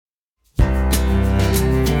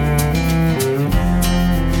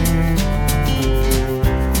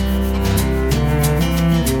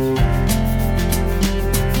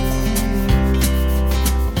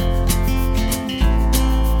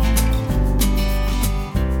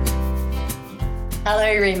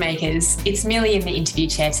Hello, Remakers. It's Millie in the interview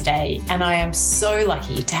chair today, and I am so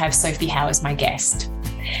lucky to have Sophie Howe as my guest.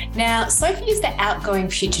 Now, Sophie is the outgoing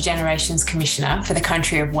Future Generations Commissioner for the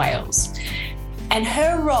country of Wales, and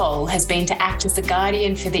her role has been to act as the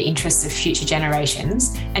guardian for the interests of future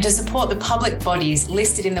generations and to support the public bodies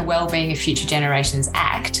listed in the Wellbeing of Future Generations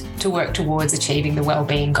Act to work towards achieving the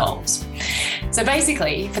wellbeing goals. So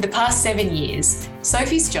basically, for the past 7 years,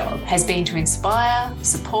 Sophie's job has been to inspire,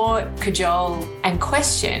 support, cajole, and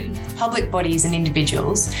question public bodies and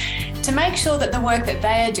individuals to make sure that the work that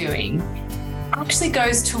they are doing actually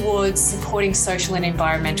goes towards supporting social and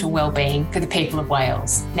environmental wellbeing for the people of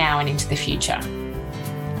Wales now and into the future.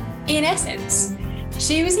 In essence,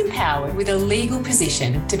 she was empowered with a legal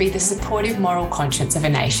position to be the supportive moral conscience of a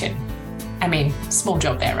nation. I mean, small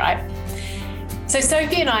job there, right? So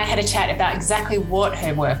Sophie and I had a chat about exactly what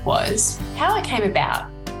her work was, how it came about,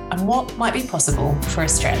 and what might be possible for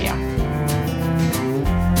Australia.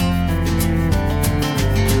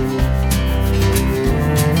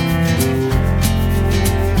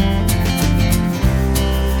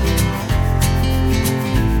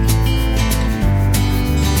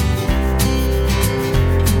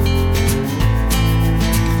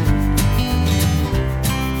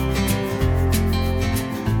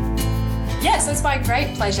 It's my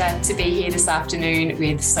great pleasure to be here this afternoon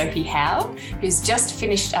with Sophie Howe, who's just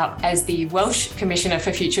finished up as the Welsh Commissioner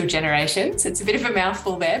for Future Generations. It's a bit of a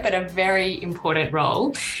mouthful there, but a very important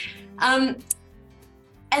role. And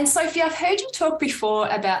Sophie, I've heard you talk before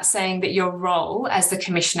about saying that your role as the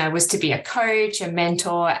Commissioner was to be a coach, a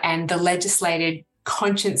mentor, and the legislated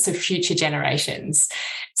conscience of future generations.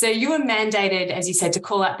 So you were mandated, as you said, to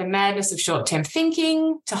call out the madness of short-term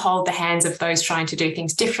thinking, to hold the hands of those trying to do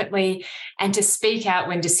things differently, and to speak out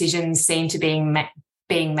when decisions seem to be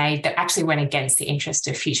being made that actually went against the interest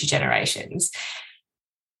of future generations.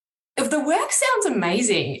 The work sounds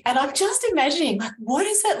amazing, and I'm just imagining, what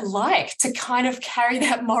is it like to kind of carry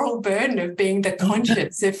that moral burden of being the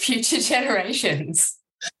conscience of future generations?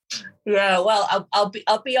 Yeah, well,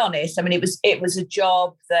 I'll be honest. I mean, it was a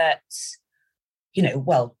job that,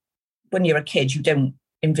 when you're a kid, you don't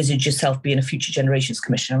envisage yourself being a Future Generations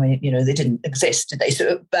Commissioner. I mean, they didn't exist, did they?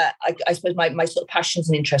 So, but I suppose my sort of passions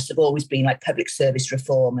and interests have always been like public service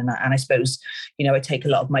reform, and I suppose, I take a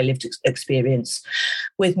lot of my lived experience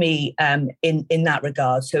with me in that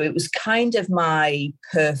regard. So it was kind of my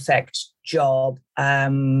perfect job,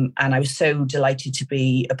 and I was so delighted to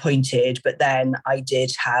be appointed. But then I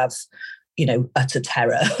did have, utter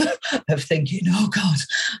terror of thinking, oh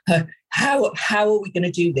God, how are we going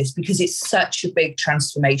to do this? Because it's such a big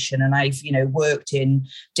transformation. And I've, worked in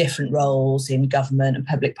different roles in government and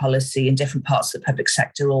public policy in different parts of the public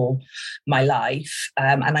sector all my life.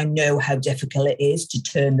 And I know how difficult it is to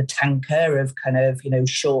turn the tanker of kind of,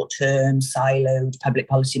 short-term, siloed public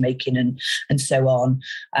policy making and so on.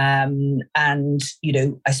 And,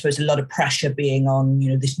 I suppose a lot of pressure being on,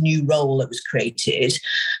 this new role that was created,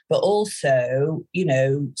 but also,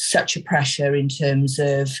 such a pressure in terms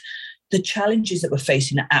of the challenges that we're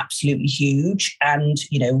facing are absolutely huge and,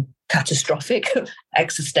 catastrophic,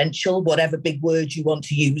 existential, whatever big word you want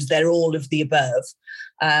to use, they're all of the above.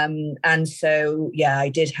 And so, I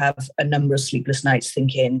did have a number of sleepless nights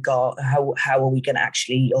thinking, God, how are we going to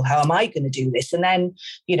actually, or how am I going to do this? And then,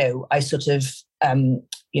 I sort of,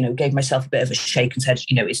 gave myself a bit of a shake and said,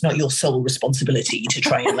 it's not your sole responsibility to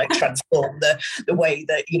try and transform the way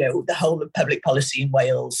that, the whole of public policy in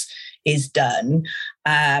Wales is done.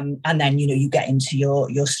 And then, you get into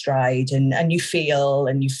your stride and you feel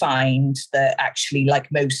and you find that actually,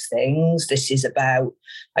 like most things, this is about,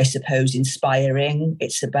 I suppose, inspiring.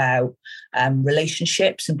 It's about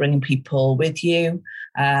relationships and bringing people with you.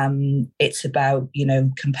 It's about,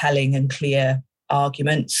 compelling and clear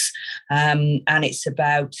arguments. And it's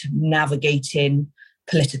about navigating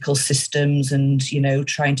political systems and,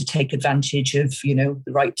 trying to take advantage of, the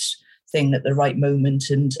right thing at the right moment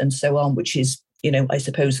and so on, which is, I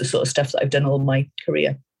suppose the sort of stuff that I've done all my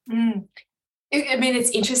career. Mm. I mean,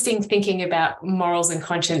 it's interesting thinking about morals and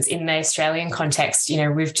conscience in the Australian context.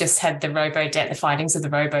 We've just had the findings of the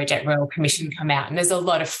Robodebt Royal Commission come out, and there's a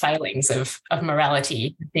lot of failings of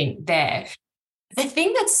morality, I think, there. The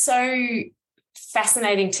thing that's so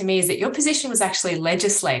fascinating to me is that your position was actually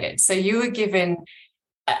legislated. So you were given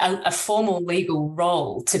a formal legal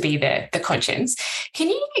role to be the conscience. Can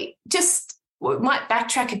you might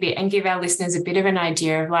backtrack a bit and give our listeners a bit of an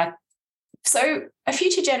idea of so a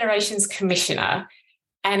Future Generations Commissioner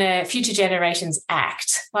and a Future Generations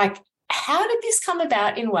Act, how did this come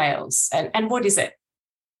about in Wales and what is it?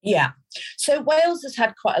 Yeah. So Wales has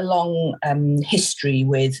had quite a long history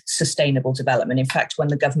with sustainable development. In fact, when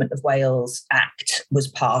the Government of Wales Act was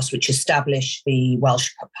passed, which established the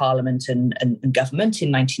Welsh Parliament and government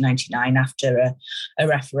in 1999 after a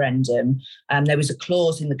referendum, there was a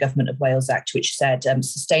clause in the Government of Wales Act which said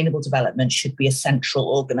sustainable development should be a central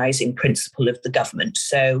organising principle of the government.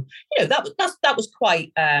 So, that was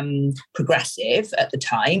quite progressive at the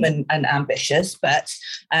time and ambitious. But,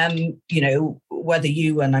 whether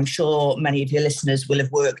you, and I'm sure many of your listeners will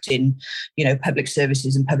have worked in, public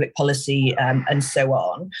services and public policy and so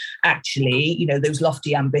on, actually, those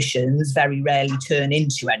lofty ambitions very rarely turn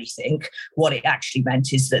into anything. What it actually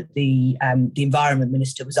meant is that the Environment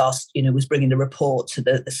Minister was asked, was bringing a report to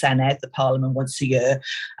the Senedd, the Parliament, once a year,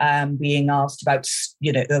 being asked about,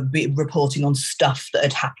 reporting on stuff that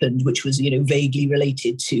had happened, which was, vaguely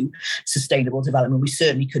related to sustainable development. We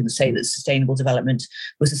certainly couldn't say that sustainable development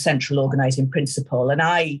was a central organising principle. And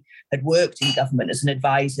I had worked in government as an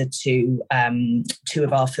advisor to two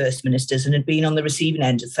of our first ministers and had been on the receiving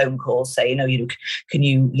end of phone calls saying, can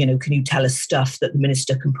you tell us stuff that the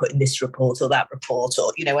minister can put in this report or that report,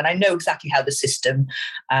 or, and I know exactly how the system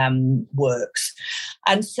works.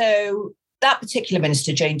 And so that particular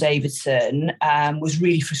minister, Jane Davidson, was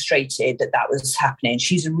really frustrated that was happening.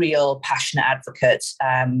 She's a real passionate advocate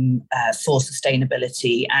for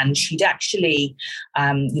sustainability, and she'd actually,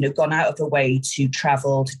 gone out of her way to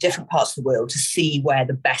travel to different parts of the world to see where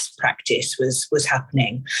the best practice was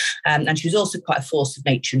happening. And she was also quite a force of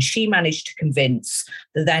nature, and she managed to convince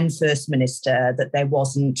the then First Minister that there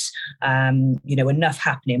wasn't, enough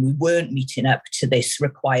happening. We weren't meeting up to this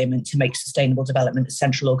requirement to make sustainable development a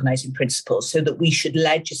central organising principle, so that we should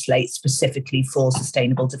legislate specifically for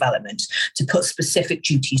sustainable development, to put specific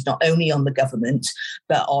duties not only on the government,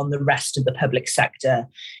 but on the rest of the public sector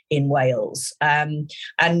in Wales.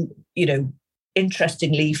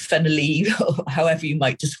 Interestingly, funnily, however you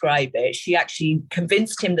might describe it, she actually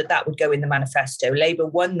convinced him that would go in the manifesto. Labour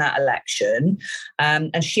won that election,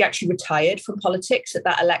 and she actually retired from politics at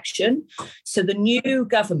that election. So the new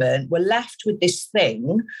government were left with this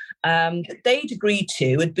thing that they'd agreed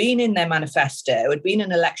to, had been in their manifesto, had been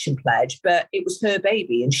an election pledge, but it was her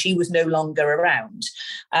baby and she was no longer around.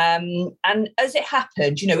 And as it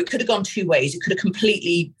happened, it could have gone two ways. It could have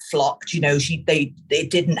completely flopped. They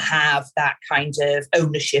didn't have that kind of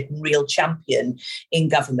ownership and real champion in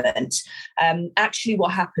government. Actually,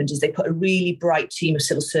 what happened is they put a really bright team of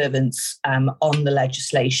civil servants on the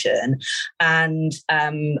legislation, and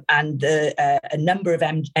a number of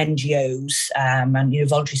NGOs and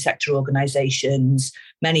voluntary sector organisations,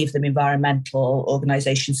 many of them environmental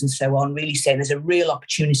organisations and so on, really saying there's a real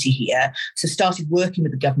opportunity here. So started working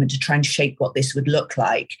with the government to try and shape what this would look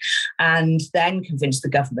like, and then convinced the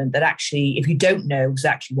government that actually, if you don't know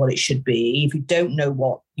exactly what it should be, if you don't know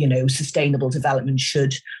what sustainable development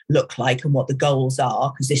should look like and what the goals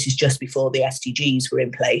are, because this is just before the SDGs were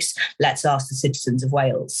in place, let's ask the citizens of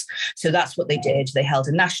Wales. So that's what they did. They held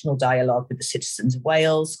a national dialogue with the citizens of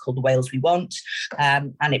Wales called The Wales We Want,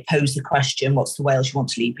 and it posed the question, what's the Wales you want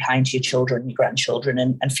to leave behind to your children, your grandchildren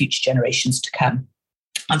and future generations to come?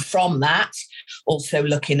 And from that, also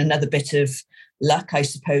looking another bit of luck, I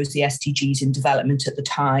suppose, the SDGs in development at the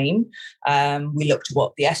time. We looked at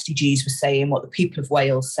what the SDGs were saying, what the people of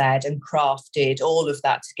Wales said, and crafted all of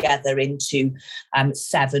that together into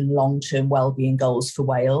 7 long-term wellbeing goals for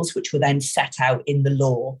Wales, which were then set out in the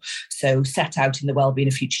law. So set out in the Wellbeing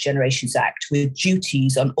of Future Generations Act with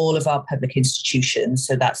duties on all of our public institutions.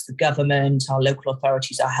 So that's the government, our local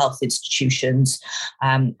authorities, our health institutions,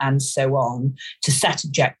 and so on, to set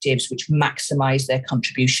objectives which maximise their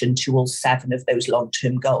contribution to all 7 of those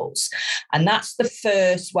long-term goals. And that's the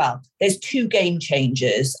first, there's 2 game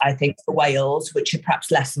changers, I think, for Wales, which are perhaps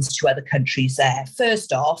lessons to other countries there.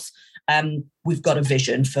 First off, we've got a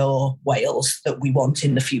vision for Wales that we want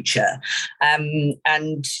in the future.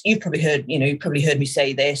 And you've probably heard me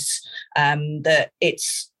say this, that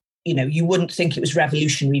it's, you wouldn't think it was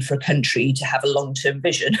revolutionary for a country to have a long-term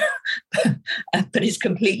vision, but it's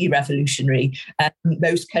completely revolutionary.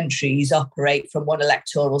 Most countries operate from one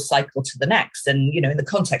electoral cycle to the next. And, in the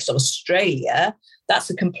context of Australia, that's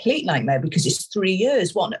a complete nightmare because it's 3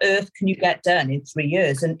 years. What on earth can you get done in 3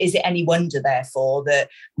 years? And is it any wonder, therefore, that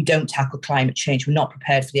we don't tackle climate change? We're not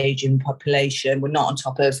prepared for the aging population. We're not on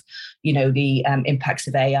top of, the impacts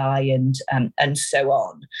of AI and so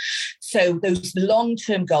on. So those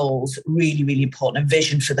long-term goals, really, really important, and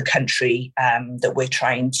vision for the country that we're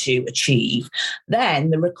trying to achieve.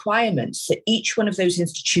 Then the requirements that each one of those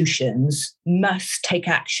institutions must take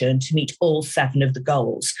action to meet all 7 of the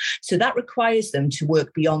goals. So that requires them to to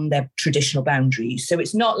work beyond their traditional boundaries. So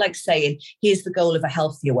it's not like saying, here's the goal of a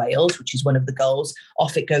healthier Wales, which is one of the goals,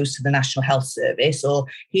 off it goes to the National Health Service, or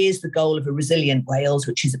here's the goal of a resilient Wales,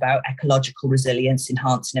 which is about ecological resilience,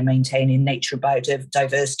 enhancing and maintaining nature and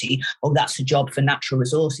biodiversity, or that's a job for Natural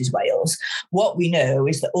Resources Wales. What we know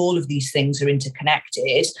is that all of these things are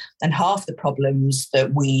interconnected, and half the problems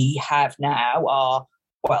that we have now are,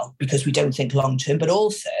 well, because we don't think long term, but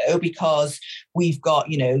also because we've got,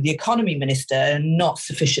 the economy minister not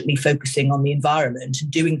sufficiently focusing on the environment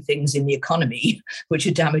and doing things in the economy which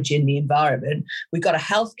are damaging the environment. We've got a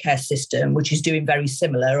healthcare system which is doing very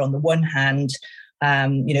similar. On the one hand,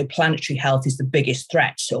 planetary health is the biggest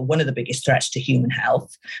threat, or one of the biggest threats to human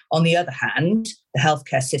health. On the other hand, the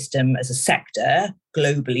healthcare system as a sector,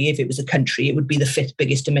 globally, if it was a country, it would be the 5th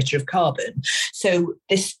biggest emitter of carbon. So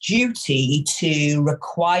this duty to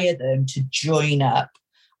require them to join up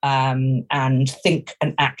and think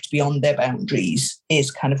and act beyond their boundaries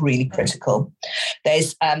is kind of really critical.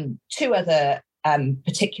 There's 2 other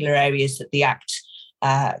particular areas that the Act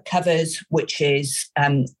covers, which is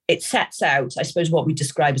it sets out, I suppose, what we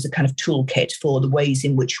describe as a kind of toolkit for the ways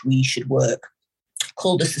in which we should work,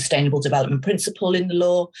 called the Sustainable Development Principle in the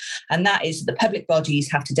law. And that is the public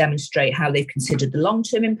bodies have to demonstrate how they've considered the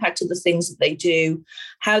long-term impact of the things that they do,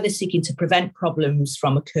 how they're seeking to prevent problems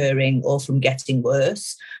from occurring or from getting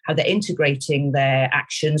worse, how they're integrating their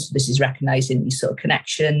actions. This is recognising these sort of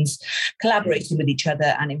connections, collaborating with each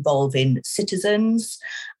other and involving citizens.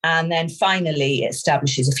 And then finally, it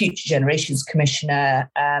establishes a Future Generations Commissioner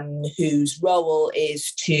whose role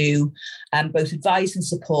is to both advise and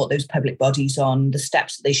support those public bodies on the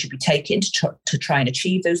steps that they should be taking to try and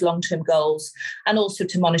achieve those long-term goals, and also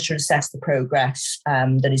to monitor and assess the progress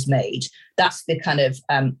that is made. That's the kind of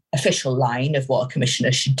official line of what a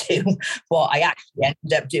commissioner should do. What I actually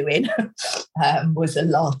ended up doing was a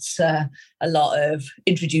lot of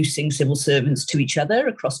introducing civil servants to each other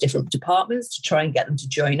across different departments to try and get them to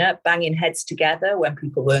join up, banging heads together when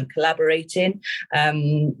people weren't collaborating,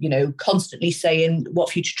 constantly saying, what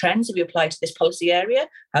future trends have you applied to this policy area?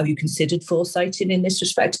 Have you considered foresighting in this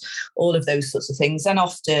respect? All of those sorts of things. And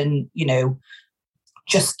often,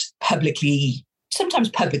 just sometimes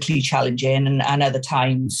publicly challenging, and other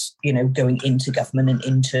times, going into government and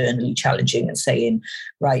internally challenging and saying,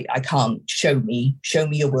 right, I can't, show me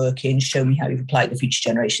your working, show me how you've applied the Future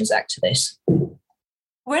Generations Act to this.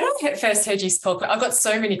 When I first heard you talk, I've got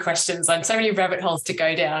so many questions and so many rabbit holes to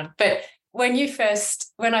go down. But when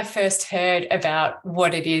I first heard about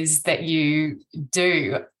what it is that you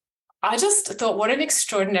do, I just thought, what an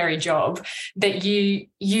extraordinary job that you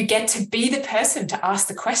get to be the person to ask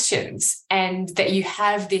the questions, and that you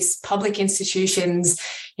have this public institutions,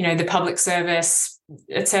 the public service,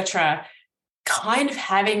 etc., kind of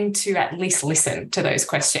having to at least listen to those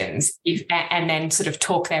questions and then sort of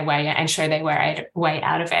talk their way and show their way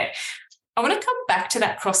out of it. I want to come back to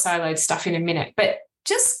that cross-siloed stuff in a minute, but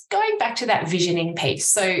just going back to that visioning piece.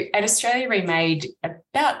 So at Australia Remade,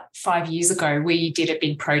 about 5 years ago, we did a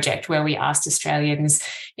big project where we asked Australians,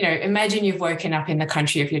 imagine you've woken up in the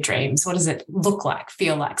country of your dreams. What does it look like,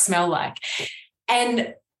 feel like, smell like?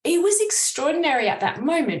 And it was extraordinary at that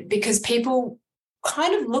moment because people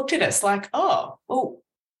kind of looked at us like, I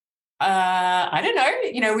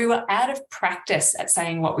don't know. We were out of practice at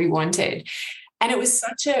saying what we wanted. And it was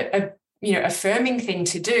such a affirming thing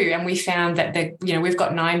to do. And we found that we've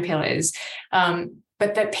got 9 pillars,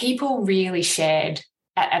 but that people really shared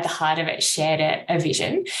at the heart of it, shared a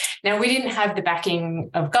vision. Now, we didn't have the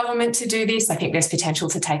backing of government to do this. I think there's potential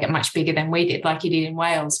to take it much bigger than we did, like you did in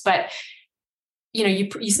Wales. But,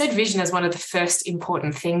 you said vision as one of the first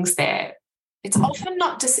important things there. It's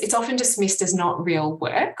often dismissed as not real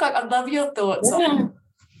work. I'd love your thoughts on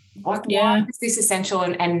why is this essential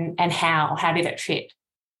and how did it fit?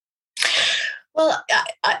 Well,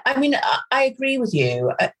 I agree with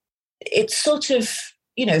you. It's sort of,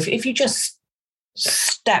 if you just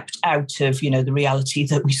stepped out of, the reality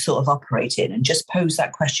that we sort of operate in and just pose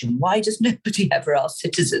that question, why does nobody ever ask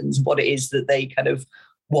citizens what it is that they kind of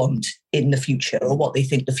want in the future, or what they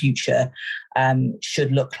think the future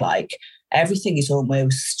should look like? Everything is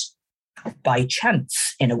almost by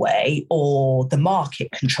chance in a way, or the market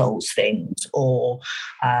controls things, or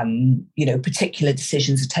particular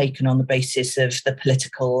decisions are taken on the basis of the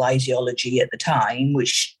political ideology at the time,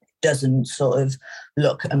 which doesn't sort of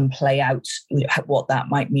look and play out what that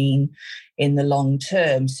might mean in the long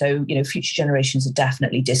term. So, future generations are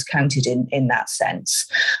definitely discounted in that sense.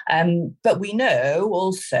 But we know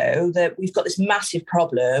also that we've got this massive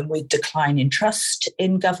problem with decline in trust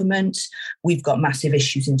in government. We've got massive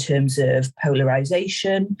issues in terms of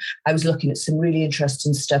polarisation. I was looking at some really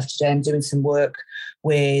interesting stuff today. I'm doing some work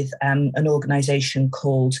with an organisation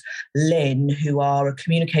called LIN, who are a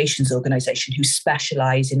communications organisation who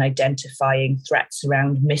specialise in identifying threats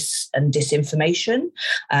around mis and disinformation,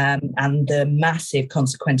 and the massive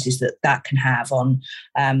consequences that can have on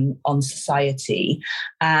society.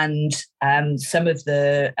 And some of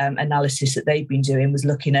the analysis that they've been doing was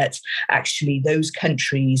looking at actually those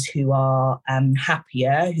countries who are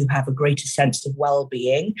happier, who have a greater sense of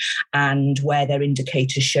well-being, and where their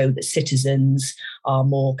indicators show that citizens are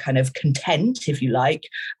more kind of content, if you like,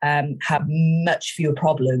 have much fewer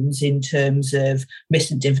problems in terms of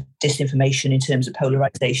mis and disinformation, in terms of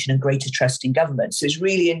polarisation and greater trust in government. So it's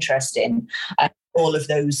really interesting, all of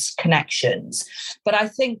those connections. But I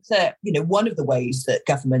think that, one of the ways that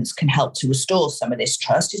governments can help to restore some of this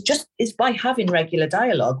trust is by having regular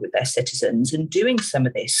dialogue with their citizens and doing some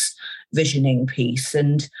of this visioning piece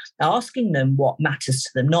and asking them what matters to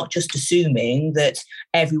them, not just assuming that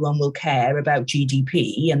everyone will care about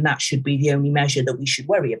GDP and that should be the only measure that we should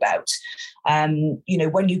worry about.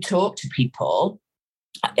 When you talk to people,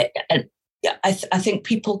 I think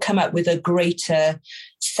people come up with a greater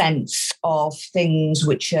sense of things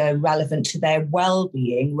which are relevant to their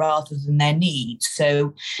well-being rather than their needs.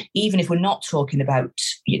 So even if we're not talking about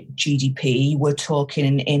GDP, we're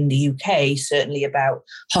talking in the UK certainly about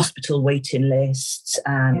hospital waiting lists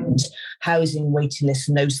and housing waiting lists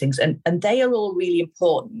and those things. And they are all really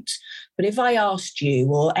important. But if I asked you,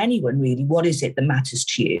 or anyone really, what is it that matters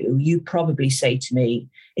to you, you'd probably say to me,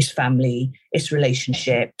 it's family, it's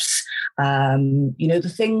relationships.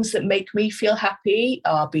 The things that make me feel happy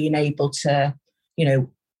are being able to,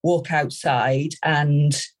 walk outside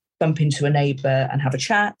and bump into a neighbour and have a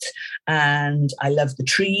chat. And I love the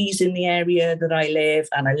trees in the area that I live.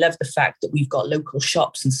 And I love the fact that we've got local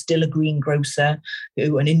shops and still a greengrocer,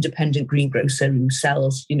 an independent greengrocer who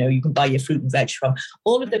sells, you can buy your fruit and veg from.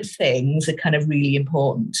 All of those things are kind of really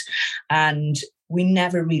important. And we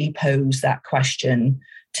never really pose that question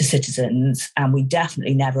to citizens, and we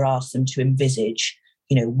definitely never ask them to envisage,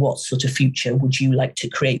 what sort of future would you like to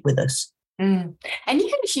create with us? And you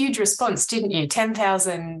had a huge response, didn't you?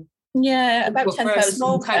 10,000. Yeah, about 10,000. For a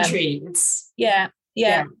small country. Yeah.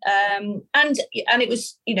 And it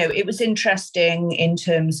was, it was interesting in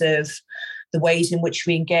terms of the ways in which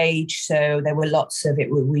we engage. So there were lots of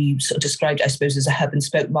it. We sort of described, I suppose, as a hub and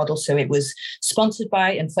spoke model. So it was sponsored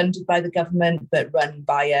by and funded by the government, but run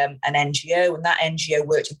by an NGO. And that NGO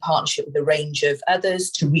worked in partnership with a range of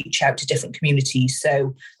others to reach out to different communities.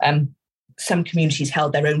 So some communities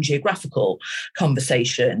held their own geographical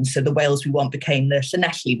conversations. So the Wales We Want became the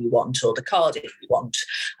Llanelli We Want, or the Cardiff We Want.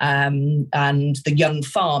 And the young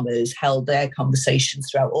farmers held their conversations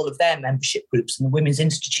throughout all of their membership groups, and the Women's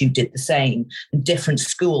Institute did the same. And different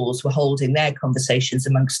schools were holding their conversations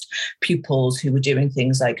amongst pupils who were doing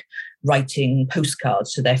things like writing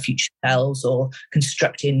postcards to their future selves or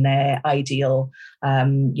constructing their ideal,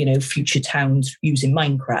 future towns using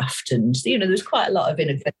Minecraft. And, there was quite a lot of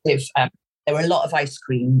innovative. There were a lot of ice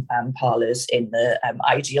cream parlours in the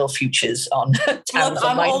ideal futures on towns. Look,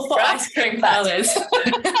 I'm all for ice cream parlours.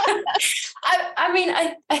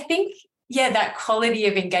 I think, that quality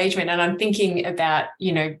of engagement. And I'm thinking about,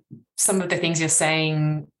 some of the things you're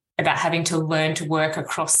saying about having to learn to work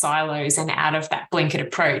across silos and out of that blanket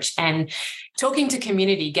approach. And talking to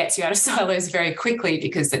community gets you out of silos very quickly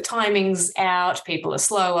because the timing's out, people are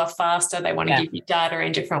slower, faster, they want to give you data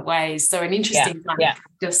in different ways. So an interesting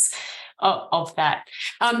practice of that.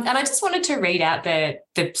 And I just wanted to read out the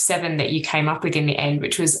 7 that you came up with in the end,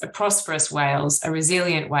 which was a prosperous Wales, a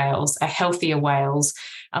resilient Wales, a healthier Wales,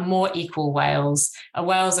 a more equal Wales, a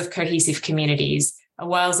Wales of cohesive communities, a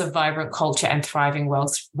Wales of vibrant culture and thriving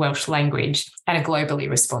Welsh language, and a globally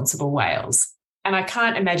responsible Wales. And I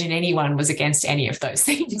can't imagine anyone was against any of those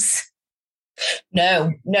things.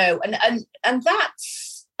 No. And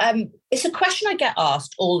that's, it's a question I get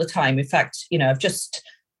asked all the time. In fact, I've just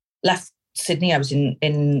left Sydney. I was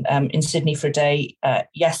in Sydney for a day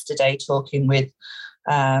yesterday, talking with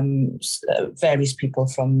various people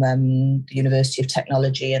from the University of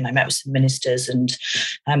Technology, and I met with some ministers and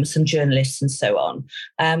some journalists and so on.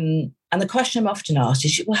 And the question I'm often asked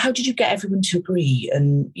is, well, how did you get everyone to agree?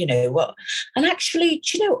 And, what? And actually,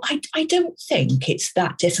 I don't think it's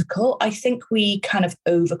that difficult. I think we kind of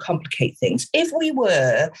overcomplicate things. If we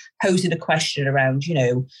were posing a question around,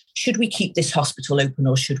 should we keep this hospital open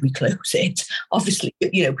or should we close it? Obviously,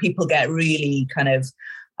 people get really kind of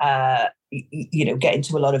get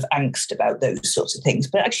into a lot of angst about those sorts of things.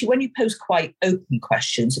 But actually, when you pose quite open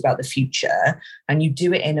questions about the future and you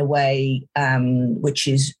do it in a way which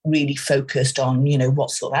is really focused on,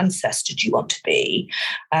 what sort of ancestor do you want to be,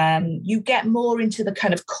 you get more into the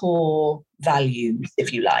kind of core values,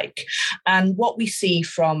 if you like. And what we see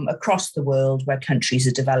from across the world where countries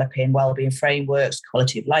are developing wellbeing frameworks,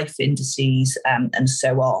 quality of life indices, and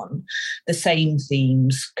so on, the same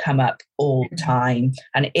themes come up all the time.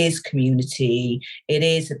 And it is community. It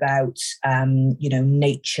is about,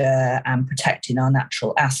 nature and protecting our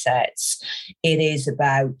natural assets. It is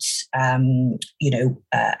about,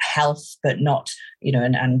 health, but not,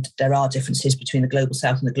 and there are differences between the global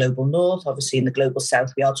south and the global north. Obviously, in the global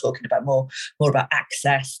south, we are talking about more about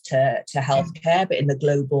access to healthcare, but in the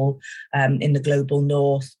global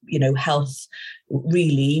north, health,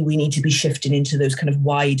 really, we need to be shifting into those kind of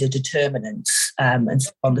wider determinants and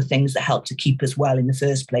on the things that help to keep us well in the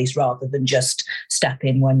first place, rather than just step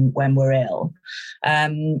in when we're ill.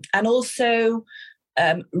 And also,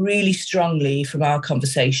 really strongly from our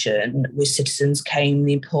conversation with citizens came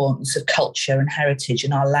the importance of culture and heritage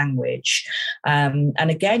and our language. And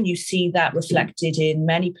again, you see that reflected in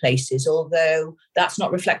many places, although that's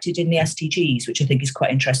not reflected in the SDGs, which I think is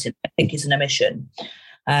quite interesting. I think is an omission.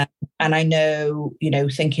 And I know,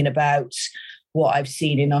 thinking about what I've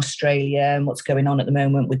seen in Australia and what's going on at the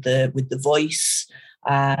moment with the voice.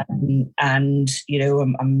 I'm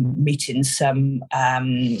meeting some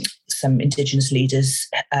Indigenous leaders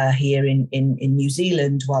here in New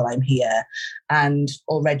Zealand while I'm here, and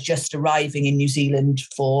already just arriving in New Zealand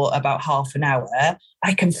for about half an hour,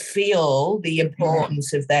 I can feel the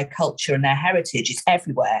importance of their culture and their heritage. It's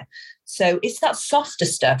everywhere. So it's that softer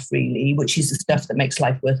stuff, really, which is the stuff that makes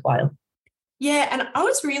life worthwhile. Yeah, and I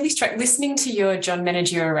was really struck listening to your John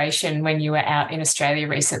Menadue oration when you were out in Australia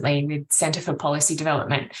recently with Centre for Policy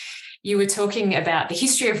Development. You were talking about the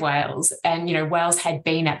history of Wales, and, Wales had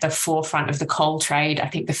been at the forefront of the coal trade. I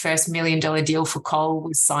think the first $1 million deal for coal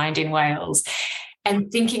was signed in Wales.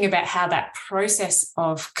 And thinking about how that process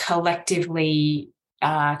of collectively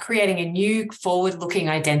creating a new forward-looking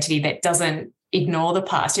identity that doesn't ignore the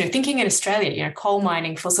past. Thinking in Australia, coal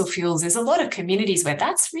mining, fossil fuels, there's a lot of communities where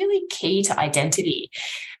that's really key to identity.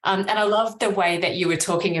 And I love the way that you were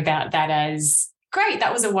talking about that as, great,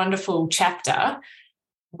 that was a wonderful chapter.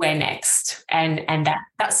 Where next? And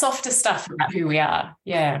that softer stuff about who we are.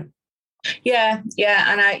 Yeah. Yeah.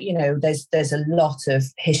 And there's a lot of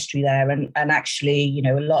history there, and actually,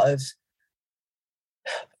 a lot of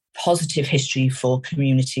positive history for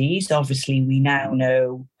communities. Obviously, we now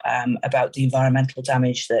know about the environmental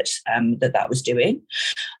damage that was doing,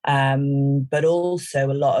 but also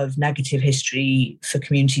a lot of negative history for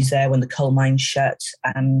communities there when the coal mines shut,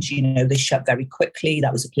 and they shut very quickly.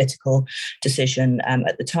 That was a political decision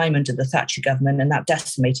at the time under the Thatcher government, and that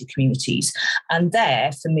decimated communities. And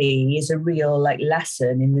there, for me, is a real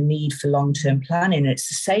lesson in the need for long-term planning. It's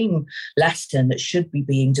the same lesson that should be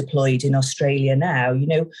being deployed in Australia now.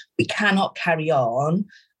 We cannot carry on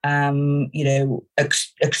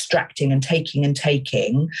extracting and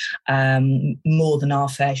taking more than our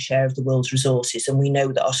fair share of the world's resources. And we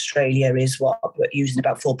know that Australia is using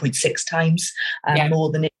about 4.6 times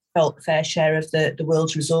more than its fair share of the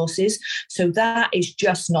world's resources. So that is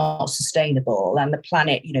just not sustainable. And the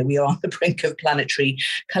planet, we are on the brink of planetary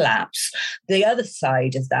collapse. The other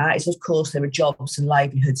side of that is, of course, there are jobs and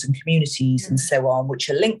livelihoods and communities and so on, which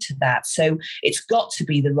are linked to that. So it's got to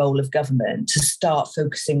be the role of government to start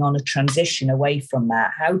focusing on a transition away from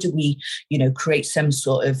that. How do we, create some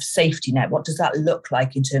sort of safety net? What does that look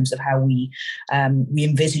like in terms of how we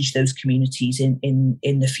envisage those communities in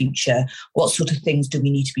the future? What sort of things do we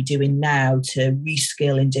need to be doing now to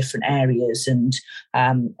reskill in different areas and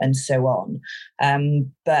so on?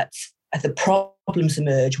 But the problems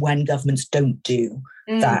emerge when governments don't do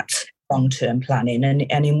that long-term planning.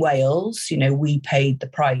 And in Wales, we paid the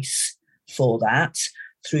price for that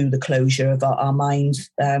through the closure of our mines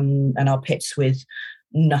and our pits with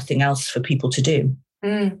nothing else for people to do.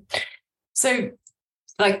 So,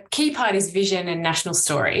 key part is vision and national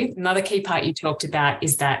story. Another key part you talked about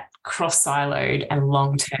is that cross-siloed and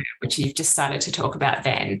long-term, which you've just started to talk about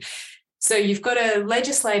then. So you've got a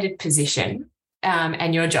legislated position,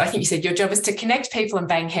 and your job, I think you said your job is to connect people and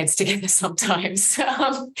bang heads together sometimes.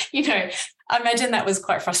 I imagine that was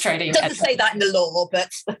quite frustrating. It doesn't say that in the law,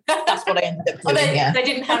 but that's what I ended up doing. They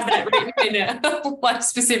didn't have that written in one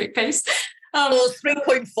specific piece. Or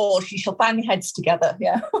 3.4, she shall bang heads together.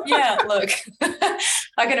 Yeah. Yeah, look,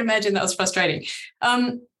 I can imagine that was frustrating.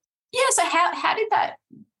 So how did that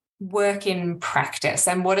work in practice,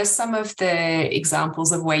 and what are some of the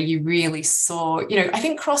examples of where you really saw, I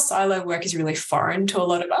think cross-silo work is really foreign to a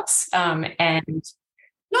lot of us, and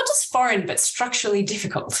not just foreign, but structurally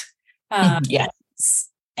difficult. Yeah.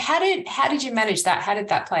 How did you manage that? How did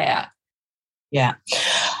that play out? Yeah.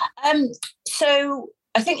 So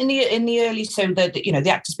I think in the early, so the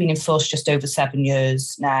Act has been in force just over 7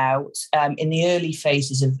 years now. In the early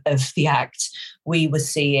phases of the Act, we were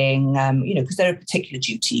seeing, because there are particular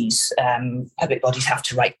duties. Public bodies have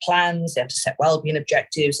to write plans, they have to set wellbeing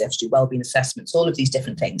objectives, they have to do wellbeing assessments, all of these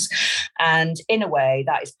different things. And in a way,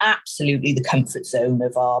 that is absolutely the comfort zone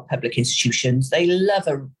of our public institutions. They love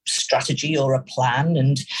a strategy or a plan.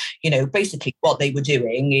 And, basically what they were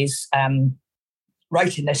doing is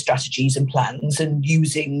writing their strategies and plans and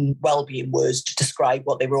using wellbeing words to describe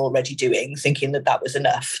what they were already doing, thinking that was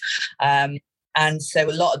enough. And so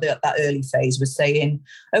a lot of that early phase was saying,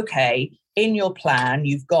 okay, in your plan,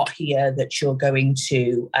 you've got here that you're going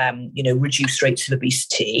to, reduce rates of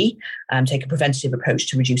obesity, take a preventative approach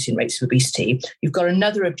to reducing rates of obesity. You've got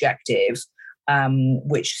another objective,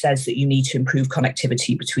 which says that you need to improve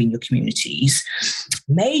connectivity between your communities.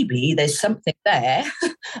 Maybe there's something there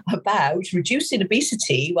about reducing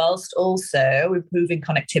obesity whilst also improving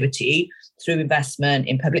connectivity through investment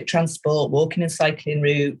in public transport, walking and cycling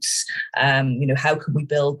routes. How can we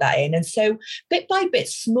build that in? And so bit by bit,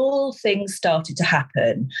 small things started to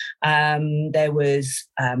happen. There was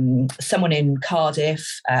someone in Cardiff,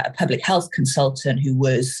 a public health consultant who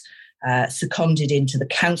was seconded into the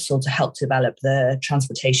council to help develop the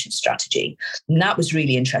transportation strategy. And that was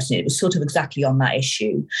really interesting. It was sort of exactly on that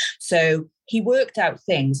issue. So he worked out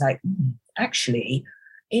things like, actually,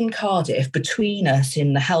 in Cardiff, between us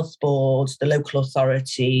in the health board, the local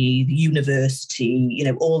authority, the university,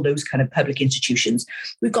 all those kind of public institutions,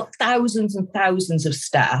 we've got thousands and thousands of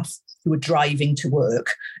staff who are driving to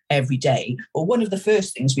work every day. Well, one of the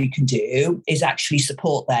first things we can do is actually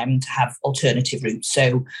support them to have alternative routes.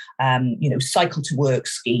 So, cycle to work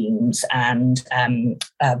schemes and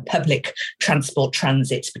public transport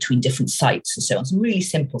transits between different sites and so on. Some really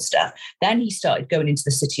simple stuff. Then he started going into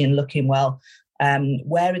the city and looking,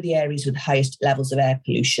 where are the areas with the highest levels of air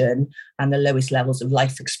pollution and the lowest levels of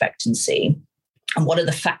life expectancy? And what are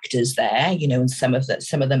the factors there? And some of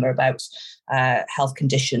them are about health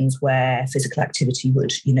conditions where physical activity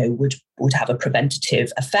would have a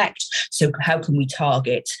preventative effect. So how can we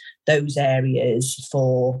target those areas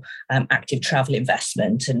for active travel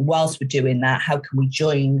investment? And whilst we're doing that, how can we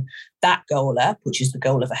join that goal up, which is the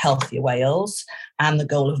goal of a healthier Wales and the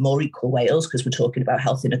goal of more equal Wales, because we're talking about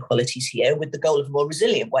health inequalities here, with the goal of a more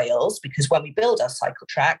resilient Wales, because when we build our cycle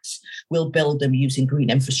tracks, we'll build them using green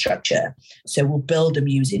infrastructure. So we'll build them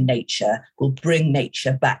using nature. We'll bring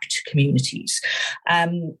nature back to communities.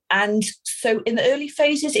 And so in the early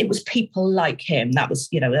phases, it was people like him. That was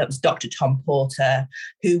Dr. Tom Porter,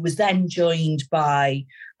 who was then joined by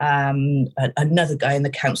another guy in the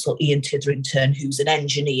council, Ian Titherington, who's an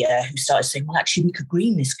engineer, who started saying, well, actually, we could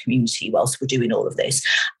green this community whilst we're doing all of this.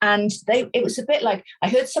 And it was a bit like, I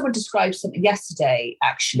heard someone describe something yesterday,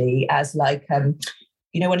 actually, as like,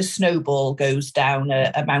 when a snowball goes down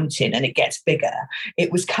a mountain and it gets bigger.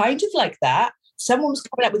 It was kind of like that. Someone was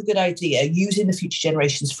coming up with a good idea using the Future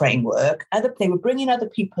Generations framework. They were bringing other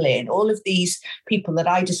people in, all of these people that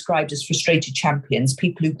I described as frustrated champions,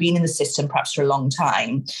 people who've been in the system perhaps for a long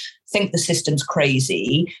time, think the system's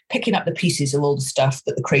crazy, picking up the pieces of all the stuff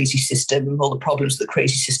that the crazy system, all the problems that the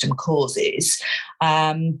crazy system causes,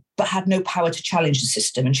 but had no power to challenge the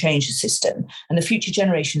system and change the system. And the Future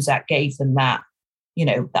Generations Act gave them that,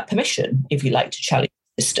 that permission, if you like, to challenge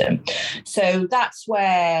the system. So that's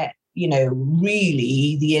where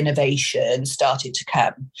really the innovation started to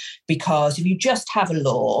come, because if you just have a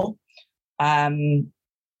law,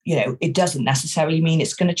 it doesn't necessarily mean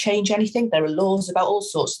it's going to change anything. There are laws about all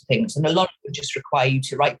sorts of things, and a lot of them just require you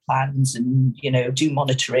to write plans and, do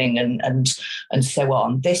monitoring and so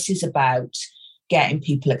on. This is about getting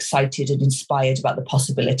people excited and inspired about the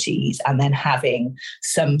possibilities, and then having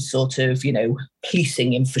some sort of,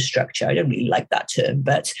 policing infrastructure. I don't really like that term,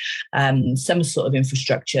 but some sort of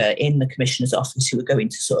infrastructure in the Commissioner's office who are going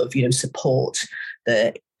to sort of, support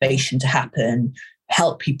the innovation to happen,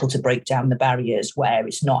 help people to break down the barriers where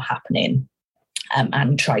it's not happening,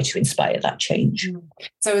 and try to inspire that change.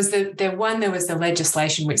 So was there was the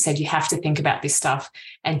legislation which said you have to think about this stuff,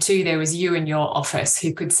 and two, there was you in your office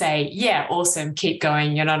who could say, yeah, awesome, keep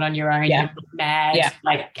going, you're not on your own, you're not mad,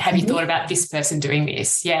 like, have you thought about this person doing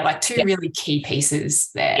this? Like two really key pieces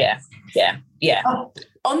there. Yeah.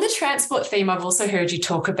 On the transport theme, I've also heard you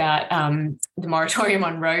talk about the moratorium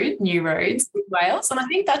on new roads in Wales, and I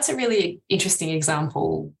think that's a really interesting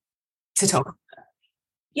example to talk.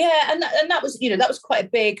 Yeah, and that was, that was quite a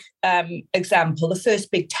big example, the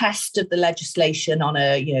first big test of the legislation on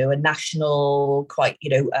a national, quite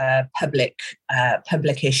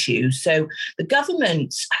public issue. So the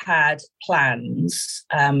government had plans,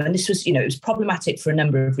 and this was it was problematic for a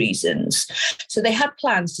number of reasons. So they had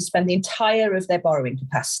plans to spend the entire of their borrowing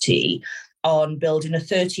capacity on building a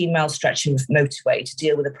 13-mile stretch of motorway to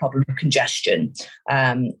deal with the problem of congestion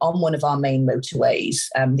on one of our main motorways,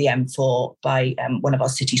 the M4, by one of our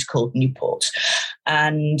cities called Newport.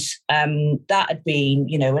 And that had been,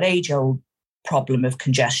 an age-old problem of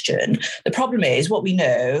congestion. The problem is, what we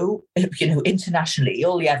know, internationally,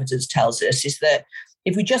 all the evidence tells us is that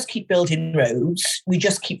if we just keep building roads, we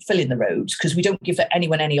just keep filling the roads because we don't give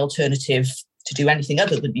anyone any alternative to do anything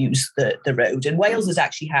other than use the road. And Wales has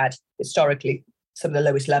actually had, historically, some of the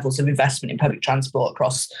lowest levels of investment in public transport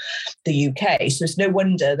across the UK. So it's no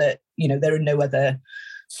wonder that, there are no other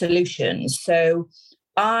solutions. So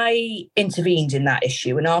I intervened in that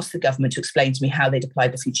issue and asked the government to explain to me how they'd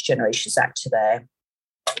applied the Future Generations Act to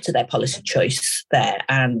their policy choice there.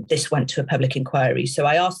 And this went to a public inquiry. So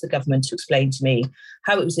I asked the government to explain to me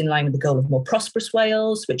how it was in line with the goal of more prosperous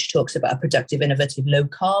Wales, which talks about a productive, innovative, low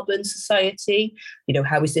carbon society.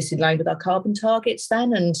 How is this in line with our carbon targets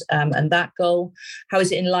then? And that goal, how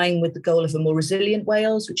is it in line with the goal of a more resilient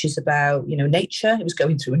Wales, which is about, nature? It was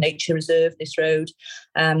going through a nature reserve, this road.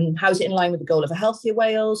 How is it in line with the goal of a healthier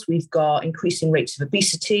Wales? We've got increasing rates of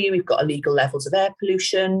obesity. We've got illegal levels of air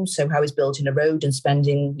pollution. So how is building a road and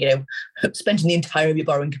spending the entire of your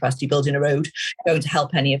borrowing capacity building a road going to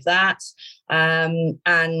help any of that?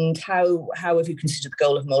 And how have you considered the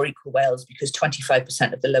goal of more equal Wales? Because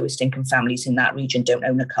 25% of the lowest income families in that region don't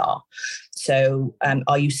own a car. So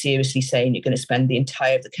are you seriously saying you're going to spend the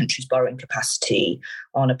entire of the country's borrowing capacity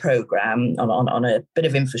on a programme, on a bit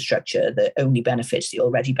of infrastructure that only benefits the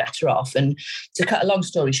already better off? And to cut a long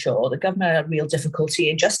story short, the government had real difficulty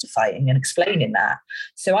in justifying and explaining that.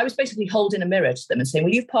 So I was basically holding a mirror to them and saying,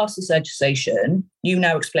 well, you've passed this legislation, you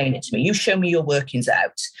now explain it to me, you show me your workings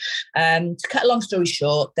out. To cut a long story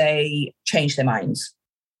short, they changed their minds.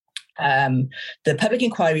 The public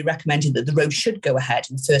inquiry recommended that the road should go ahead,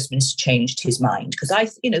 and the First Minister changed his mind because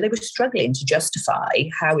they were struggling to justify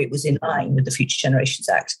how it was in line with the Future Generations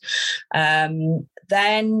Act.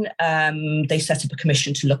 Then they set up a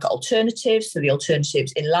commission to look at alternatives. So the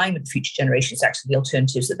alternatives in line with the Future Generations Act, so the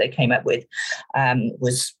alternatives that they came up with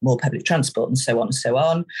was more public transport and so on and so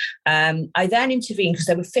on. I then intervened because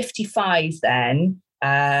there were 55 then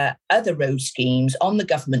other road schemes on the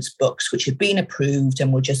government's books which had been approved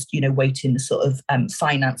and were just, waiting the sort of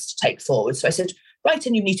finance to take forward. So I said, right,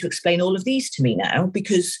 and you need to explain all of these to me now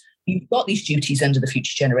because you've got these duties under the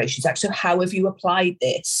Future Generations Act. So how have you applied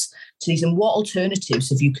this to these and what alternatives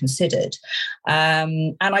have you considered?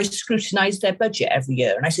 And I scrutinised their budget every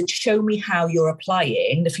year. And I said, show me how you're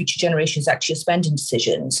applying the Future Generations Act to your spending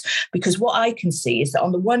decisions. Because what I can see is that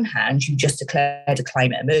on the one hand, you just declared a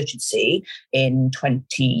climate emergency in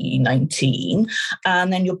 2019.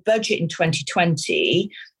 And then your budget in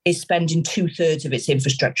 2020 is spending 2/3 of its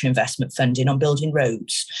infrastructure investment funding on building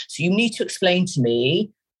roads. So you need to explain to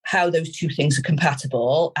me how those two things are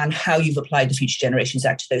compatible and how you've applied the Future Generations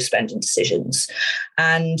Act to those spending decisions.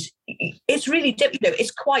 And it's really, it's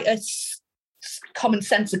quite a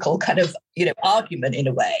commonsensical kind of, argument in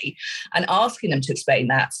a way, and asking them to explain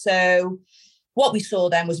that. So what we saw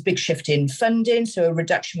then was a big shift in funding. So a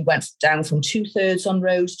reduction went down from 2/3 on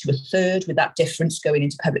roads to 1/3, with that difference going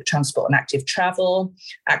into public transport and active travel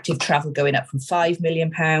going up from £5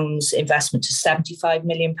 million, investment to £75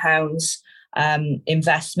 million.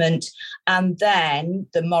 Investment, and then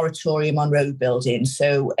the moratorium on road building.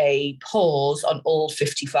 So a pause on all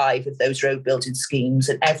 55 of those road building schemes,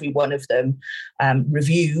 and every one of them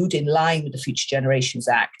reviewed in line with the Future Generations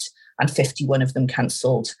Act, and 51 of them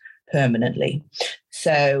cancelled permanently.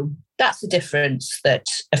 So that's the difference that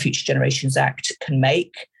a Future Generations Act can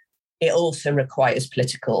make. It also requires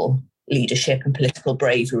political leadership and political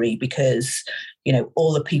bravery because,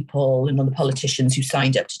 all the people and all the politicians who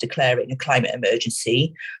signed up to declaring a climate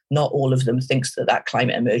emergency, not all of them thinks that that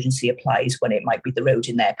climate emergency applies when it might be the road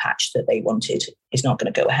in their patch that they wanted is not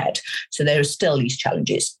going to go ahead. So there are still these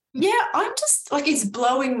challenges. Yeah, I'm just it's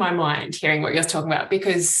blowing my mind hearing what you're talking about,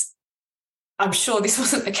 because I'm sure this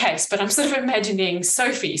wasn't the case, but I'm sort of imagining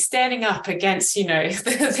Sophie standing up against,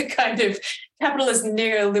 the kind of capitalist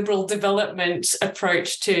neoliberal development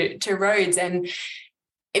approach to roads, and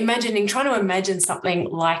trying to imagine something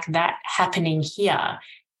like that happening here,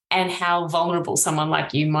 and how vulnerable someone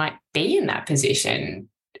like you might be in that position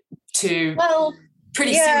to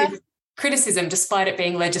pretty serious criticism despite it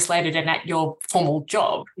being legislated and at your formal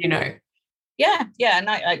job, you know. Yeah. And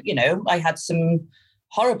I had some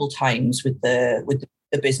horrible times with the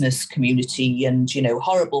business community, and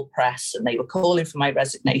horrible press, and they were calling for my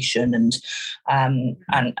resignation and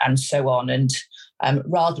so on. And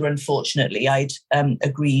rather unfortunately, I'd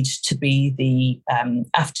agreed to be the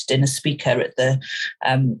after dinner speaker at the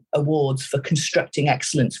awards for Constructing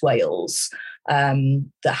Excellence Wales,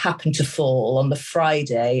 that happened to fall on the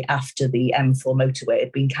Friday after the M4 motorway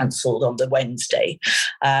had been cancelled on the Wednesday.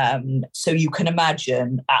 So you can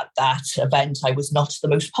imagine at that event, I was not the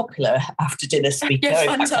most popular after dinner speaker. Yeah,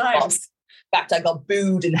 fun times. In fact, I got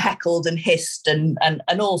booed and heckled and hissed and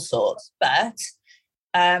all sorts. But,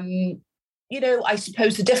 I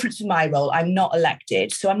suppose the difference in my role, I'm not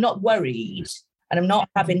elected, so I'm not worried, and I'm not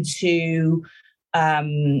having to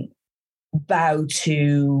bow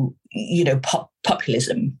to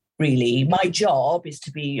populism. Really, my job was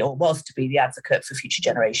to be the advocate for future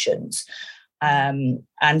generations, and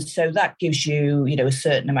so that gives you a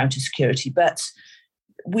certain amount of security. But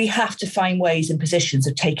we have to find ways and positions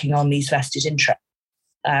of taking on these vested interests,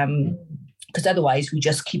 because otherwise we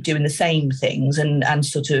just keep doing the same things and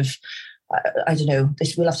sort of. I don't know,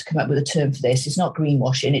 we'll have to come up with a term for this. It's not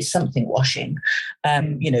greenwashing, it's something washing,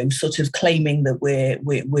 sort of claiming that we're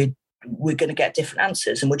going to get different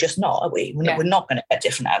answers, and we're just not, are we? We're not going to get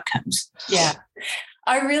different outcomes. Yeah.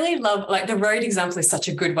 I really love, the road example is such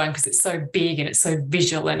a good one because it's so big and it's so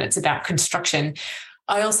visual and it's about construction.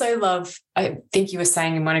 I also love, I think you were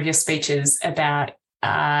saying in one of your speeches about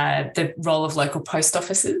the role of local post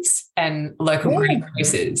offices and local green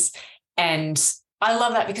producers. And I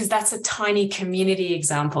love that because that's a tiny community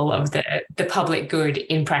example of the public good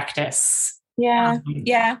in practice. Yeah.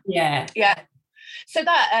 So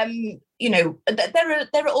that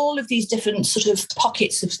there are all of these different sort of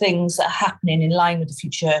pockets of things that are happening in line with the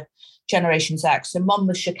Future Generations Act. So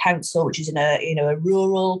Monmouthshire Council, which is in a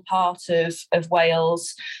rural part of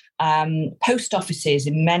Wales. Post offices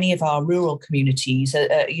in many of our rural communities,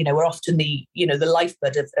 are often the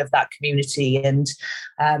lifeblood of that community. And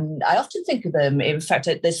I often think of them. In fact,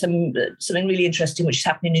 there's something really interesting which is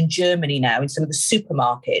happening in Germany now in some of the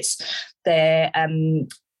supermarkets. They're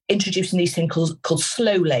introducing these things called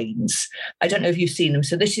slow lanes. I don't know if you've seen them.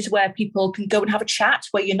 So this is where people can go and have a chat,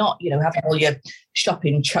 where you're not, having all your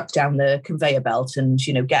shopping chucked down the conveyor belt and,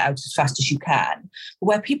 get out as fast as you can, but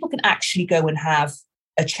where people can actually go and have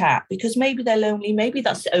a chat because maybe they're lonely, maybe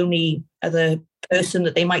that's the only other person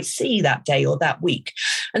that they might see that day or that week.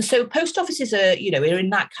 And so post offices are in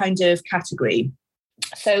that kind of category.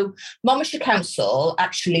 So Monmouthshire Council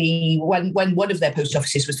actually, when one of their post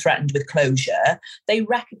offices was threatened with closure, they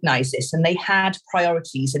recognised this and they had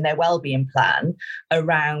priorities in their wellbeing plan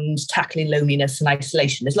around tackling loneliness and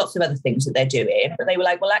isolation. There's lots of other things that they're doing, but they were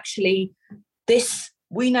like, well, actually,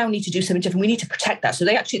 we now need to do something different. We need to protect that. So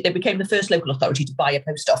they became the first local authority to buy a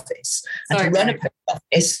post office and to run a post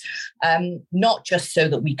office, not just so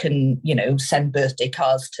that we can, send birthday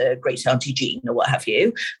cards to Great Auntie Jean or what have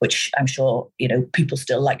you, which I'm sure, people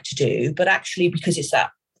still like to do, but actually because it's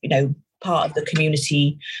that, part of the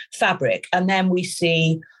community fabric. And then we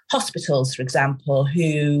see hospitals, for example,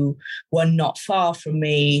 who were not far from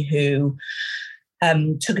me, who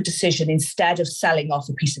took a decision instead of selling off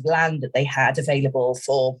a piece of land that they had available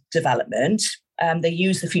for development. They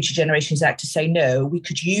used the Future Generations Act to say, no, we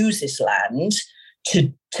could use this land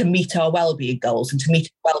to meet our wellbeing goals and to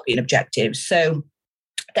meet wellbeing objectives. So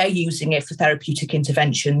they're using it for therapeutic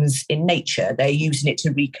interventions in nature. They're using it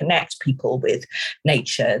to reconnect people with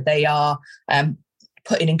nature. They are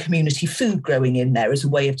putting in community food growing in there as a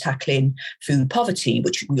way of tackling food poverty,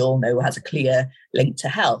 which we all know has a clear link to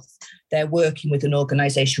health. They're working with an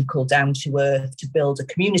organisation called Down to Earth to build a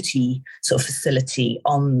community sort of facility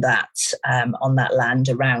on that land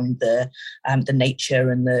around the nature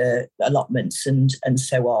and the allotments and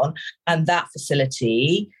so on. And that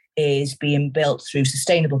facility is being built through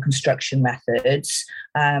sustainable construction methods,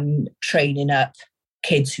 training up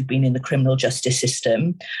kids who've been in the criminal justice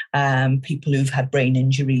system, people who've had brain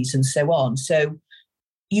injuries and so on. So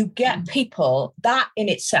you get people, that in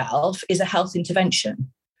itself is a health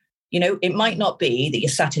intervention. It might not be that you're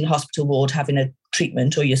sat in a hospital ward having a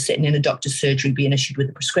treatment or you're sitting in a doctor's surgery being issued with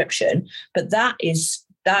a prescription, but that is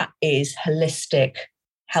holistic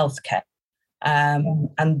healthcare.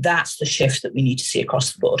 And that's the shift that we need to see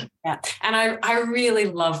across the board. Yeah. And I really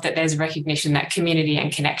love that there's recognition that community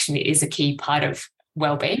and connection is a key part of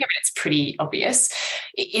well-being. I mean, it's pretty obvious.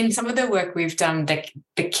 In some of the work we've done, the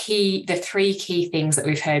three key things that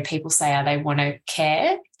we've heard people say are they want to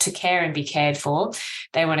care and be cared for,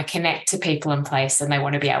 they want to connect to people and place, and they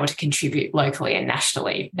want to be able to contribute locally and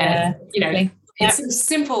nationally. Yeah, and, it's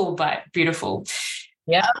simple but beautiful.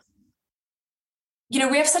 Yeah.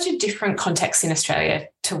 We have such a different context in Australia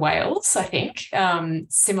to Wales, I think,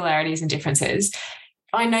 similarities and differences.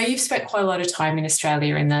 I know you've spent quite a lot of time in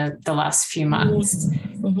Australia in the last few months,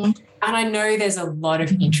 and I know there's a lot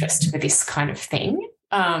of interest for this kind of thing.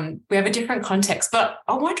 We have a different context, but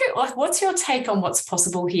I wonder, what's your take on what's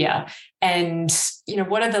possible here? And,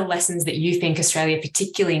 what are the lessons that you think Australia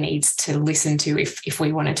particularly needs to listen to if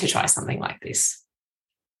we wanted to try something like this?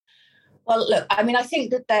 Well, look, I mean, I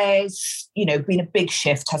think that there's, been a big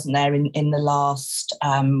shift, hasn't there, in the last,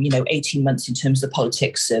 18 months in terms of the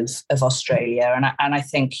politics of Australia. And I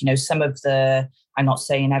think, some of I'm not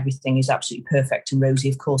saying everything is absolutely perfect and rosy,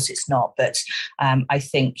 of course it's not, but I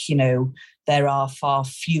think, there are far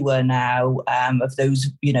fewer now of those,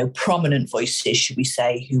 prominent voices, should we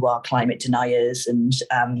say, who are climate deniers and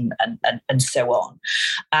so on.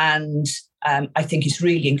 And I think it's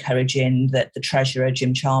really encouraging that the Treasurer,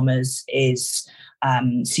 Jim Chalmers, is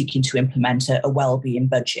seeking to implement a wellbeing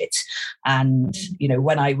budget. And,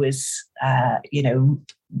 when I was,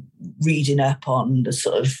 reading up on the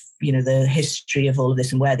sort of, the history of all of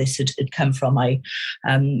this and where this had come from, I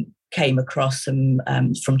came across some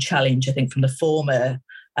from Challenge, I think from the former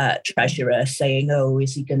Treasurer, saying,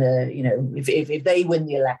 is he going to, if they win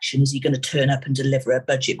the election, is he going to turn up and deliver a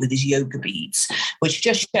budget with his yoga beads? Which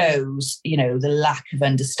just shows, the lack of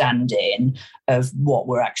understanding of what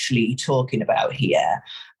we're actually talking about here.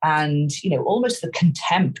 And, almost the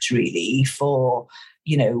contempt really for,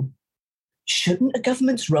 shouldn't a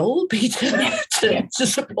government's role be to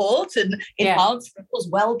support and enhance people's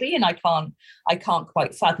well-being? I can't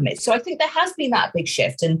quite fathom it. So I think there has been that big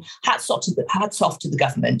shift, and hats off to the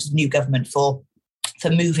government, new government, for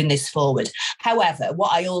moving this forward. However,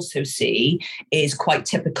 what I also see is quite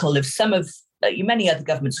typical of some of many other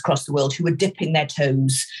governments across the world who are dipping their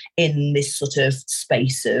toes in this sort of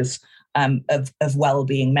space of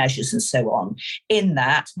well-being measures and so on, in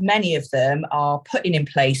that many of them are putting in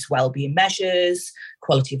place well-being measures,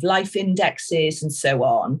 quality of life indexes and so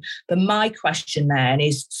on. But my question then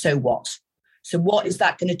is, so what? So what is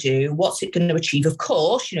that going to do? What's it going to achieve? Of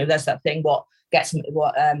course, there's that thing, what gets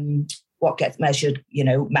measured,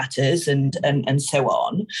 matters and so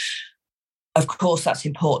on. Of course, that's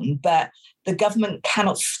important, but the government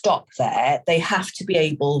cannot stop there. They have to be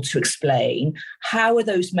able to explain how are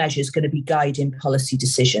those measures going to be guiding policy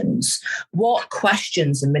decisions? What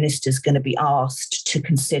questions are ministers going to be asked to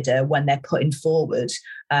consider when they're putting forward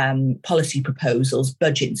policy proposals,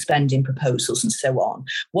 budget and spending proposals and so on?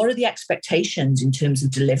 What are the expectations in terms of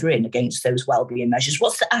delivering against those wellbeing measures?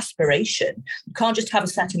 What's the aspiration? You can't just have a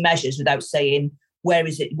set of measures without saying, where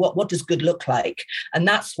is it? What does good look like? And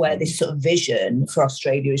that's where this sort of vision for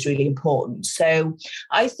Australia is really important. So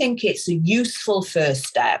I think it's a useful first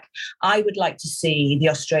step. I would like to see the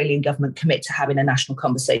Australian government commit to having a national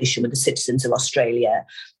conversation with the citizens of Australia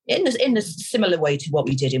in a similar way to what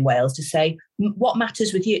we did in Wales, to say what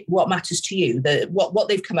matters with you, what matters to you. What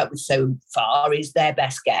they've come up with so far is their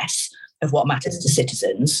best guess of what matters to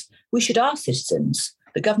citizens. We should ask citizens.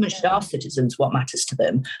 The government should ask citizens what matters to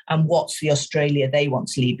them and what's the Australia they want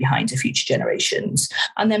to leave behind to future generations.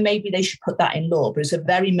 And then maybe they should put that in law. But as a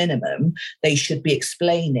very minimum, they should be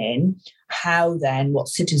explaining how then what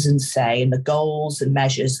citizens say and the goals and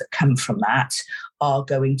measures that come from that are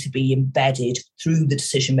going to be embedded through the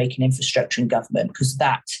decision-making infrastructure in government, because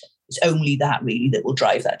it's only that really that will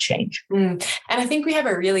drive that change. And I think we have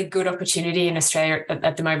a really good opportunity in Australia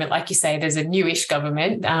at the moment. Like you say, there's a newish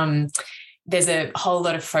government. There's a whole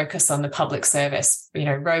lot of focus on the public service,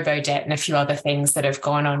 robo-debt and a few other things that have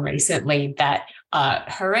gone on recently that are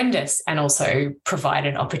horrendous and also provide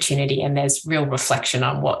an opportunity, and there's real reflection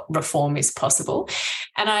on what reform is possible.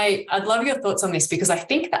 And I'd love your thoughts on this, because I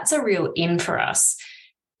think that's a real in for us,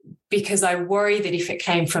 because I worry that if it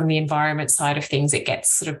came from the environment side of things, it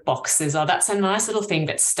gets sort of boxes. Oh, that's a nice little thing,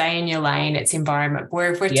 but stay in your lane, it's environment.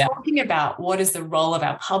 Where if we're talking about what is the role of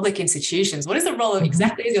our public institutions, what is the role of,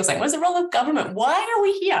 exactly as you're saying, what is the role of government? Why are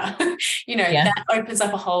we here? That opens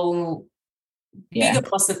up a whole bigger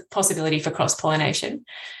possibility for cross-pollination.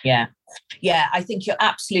 Yeah. Yeah, I think you're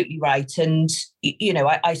absolutely right. And,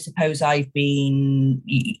 I suppose I've been,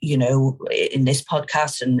 in this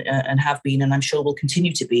podcast and have been, and I'm sure will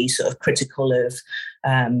continue to be sort of critical of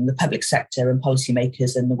the public sector and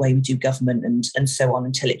policymakers and the way we do government and so on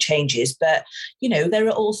until it changes. But, there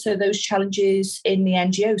are also those challenges in the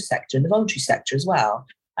NGO sector and the voluntary sector as well.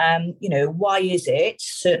 Why is it,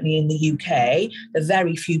 certainly in the UK, the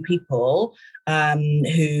very few people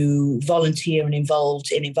who volunteer and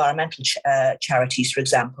involved in environmental charities, for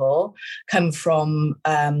example, come from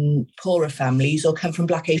poorer families or come from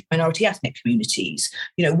Black, Asian, minority ethnic communities?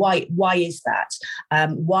 Why is that?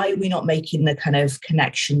 Why are we not making the kind of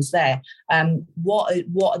connections there? What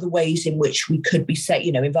are the ways in which we could be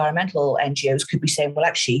saying, environmental NGOs could be saying, well,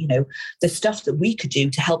 actually, the stuff that we could do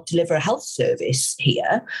to help deliver a health service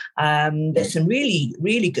here, there's some really,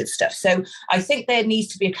 really good stuff. So I think there needs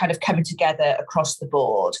to be a kind of coming together across the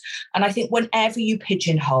board. And I think whenever you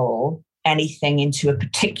pigeonhole anything into a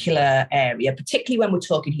particular area, particularly when we're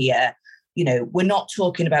talking here, we're not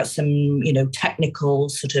talking about some, technical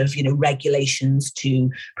sort of, regulations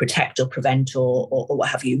to protect or prevent or what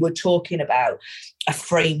have you. We're talking about a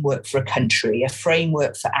framework for a country, a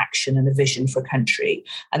framework for action and a vision for a country.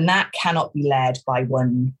 And that cannot be led by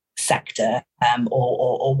one sector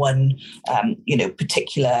or one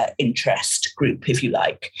particular interest group, if you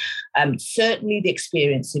like. Certainly the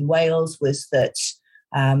experience in Wales was that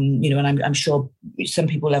and I'm sure some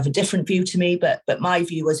people have a different view to me, but my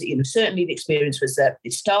view was that, certainly the experience was that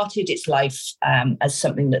it started its life as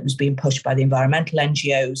something that was being pushed by the environmental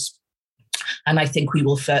NGOs. And I think we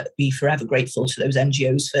will be forever grateful to those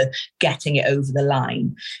NGOs for getting it over the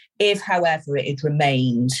line. If, however, it had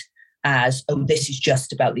remained as, this is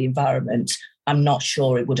just about the environment, I'm not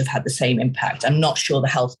sure it would have had the same impact. I'm not sure the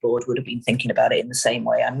health board would have been thinking about it in the same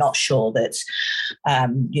way. I'm not sure that,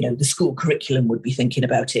 the school curriculum would be thinking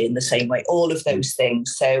about it in the same way, all of those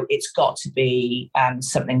things. So it's got to be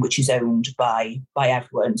something which is owned by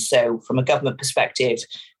everyone. So from a government perspective,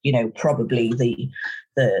 probably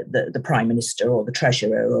the Prime Minister or the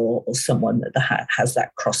Treasurer or someone that has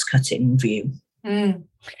that cross-cutting view. Mm.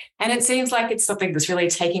 And it seems like it's something that's really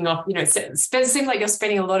taking off. It seems like you're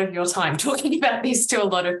spending a lot of your time talking about this to a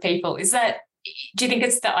lot of people. Do you think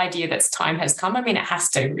it's the idea that time has come? I mean, it has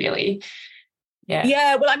to, really. Yeah.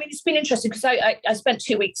 Yeah. Well, I mean, it's been interesting because I spent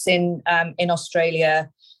 2 weeks in Australia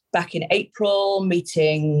back in April,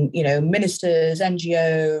 meeting, ministers,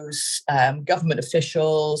 NGOs, government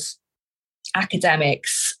officials,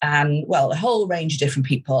 academics, and a whole range of different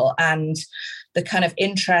people. And the kind of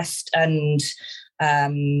interest and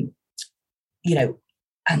and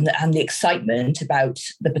the excitement about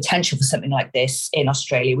the potential for something like this in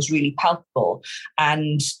Australia was really palpable.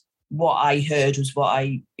 And what I heard was what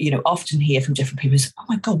I, often hear from different people is, oh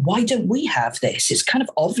my God, why don't we have this? It's kind of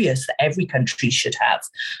obvious that every country should have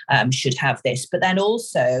this. But then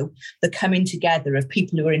also the coming together of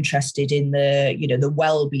people who are interested in the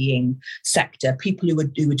well-being sector, people who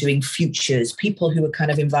were doing futures, people who were kind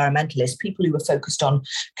of environmentalists, people who were focused on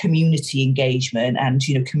community engagement and,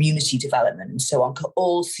 community development and so on, could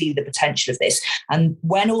all see the potential of this. And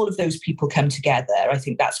when all of those people come together, I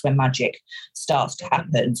think that's when magic starts to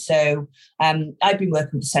happen. So I've been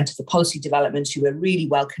working with the Centre for Policy Development, who are really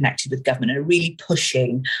well connected with government and are really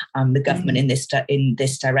pushing the government in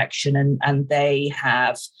this direction. And they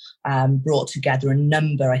have brought together a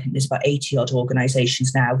number, I think there's about 80 odd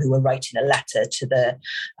organisations now who are writing a letter to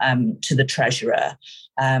the Treasurer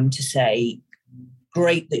to say,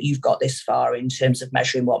 great that you've got this far in terms of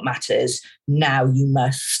measuring what matters. Now you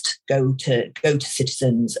must go to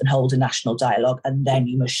citizens and hold a national dialogue, and then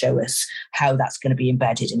you must show us how that's going to be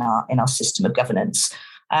embedded in our system of governance.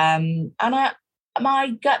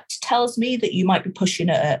 My gut tells me that you might be pushing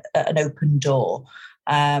an open door.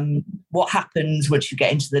 What happens once you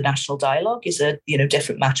get into the national dialogue is a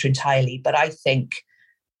different matter entirely. But I think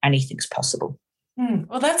anything's possible.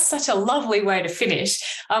 Well, that's such a lovely way to finish.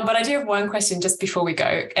 But I do have one question just before we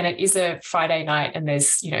go, and it is a Friday night and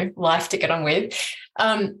there's, life to get on with.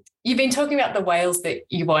 You've been talking about the Wales that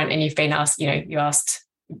you want, and you've been asked, you asked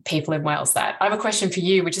people in Wales that. I have a question for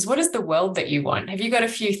you, which is, what is the world that you want? Have you got a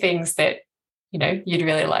few things that, you'd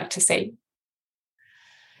really like to see?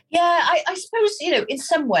 Yeah, I suppose, in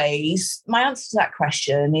some ways, my answer to that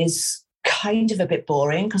question is kind of a bit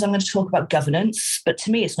boring because I'm going to talk about governance, but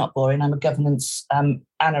to me it's not boring. I'm a governance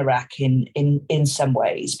anorak in some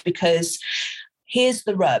ways, because here's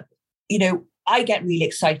the rub. I get really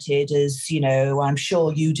excited, as you know, I'm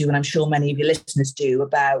sure you do, and I'm sure many of your listeners do,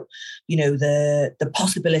 about, you know, the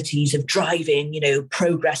possibilities of driving, you know,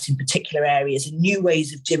 progress in particular areas and new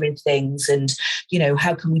ways of doing things, and, you know,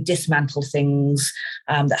 how can we dismantle things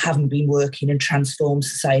that haven't been working and transform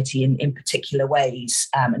society in particular ways,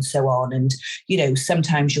 and so on. And, you know,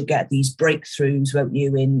 sometimes you'll get these breakthroughs, won't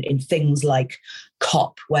you, in things like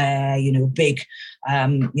COP, where, you know, big,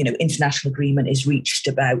 you know, international agreement is reached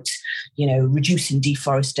about, you know, reducing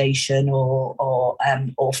deforestation or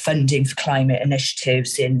funding for climate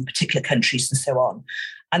initiatives in particular countries and so on.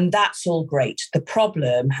 And that's all great. The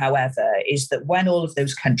problem, however, is that when all of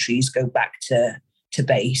those countries go back to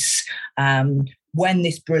base, when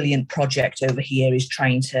this brilliant project over here is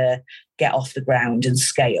trying to get off the ground and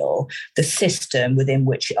scale, the system within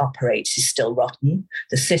which it operates is still rotten.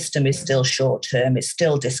 The system is still short-term, it's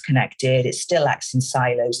still disconnected, it still acts in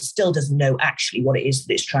silos, it still doesn't know actually what it is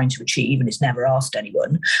that it's trying to achieve, and it's never asked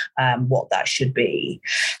anyone what that should be.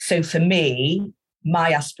 So for me,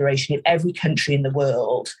 my aspiration, if every country in the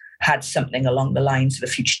world had something along the lines of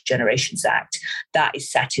a Future Generations Act, that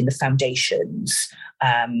is setting the foundations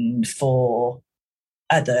for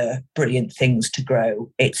other brilliant things to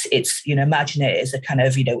grow. It's you know, imagine it as a kind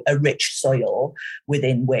of, you know, a rich soil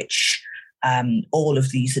within which all of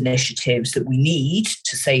these initiatives that we need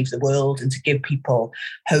to save the world and to give people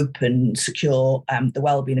hope and secure the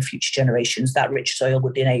well-being of future generations, that rich soil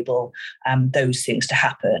would enable those things to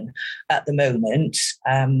happen. At the moment,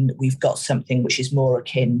 we've got something which is more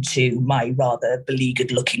akin to my rather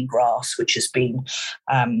beleaguered looking grass, which has been,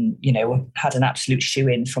 you know, had an absolute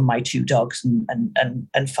shoe-in from my 2 dogs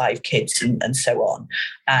and 5 kids and so on.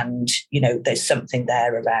 And, you know, there's something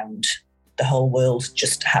there around the whole world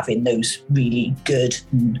just having those really good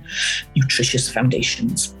and nutritious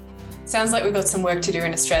foundations. Sounds like we've got some work to do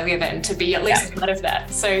in Australia then to be at least part of that.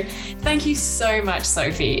 So thank you so much,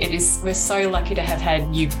 Sophie. We're so lucky to have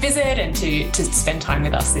had you visit and to spend time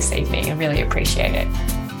with us this evening. I really appreciate it.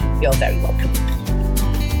 You're very welcome.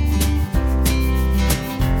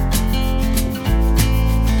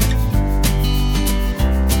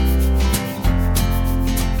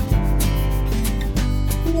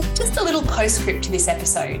 A little postscript to this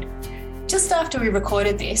episode. Just after we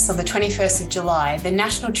recorded this on the 21st of July, the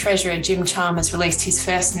National Treasurer Jim Chalmers released his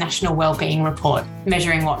first National Wellbeing Report,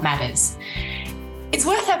 Measuring What Matters. It's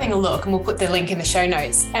worth having a look, and we'll put the link in the show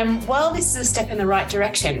notes. And while this is a step in the right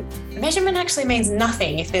direction, measurement actually means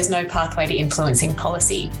nothing if there's no pathway to influencing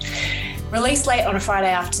policy. Released late on a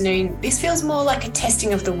Friday afternoon, this feels more like a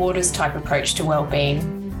testing of the waters type approach to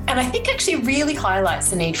wellbeing. And I think actually really highlights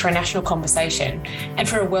the need for a national conversation and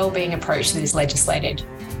for a wellbeing approach that is legislated.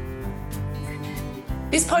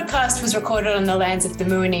 This podcast was recorded on the lands of the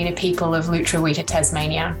Muwinina people of Lutruwita,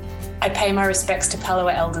 Tasmania. I pay my respects to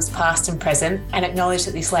Palawa elders past and present and acknowledge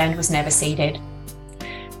that this land was never ceded.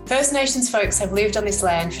 First Nations folks have lived on this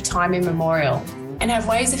land for time immemorial and have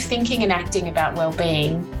ways of thinking and acting about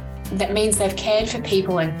wellbeing that means they've cared for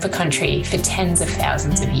people and for country for tens of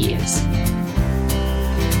thousands of years.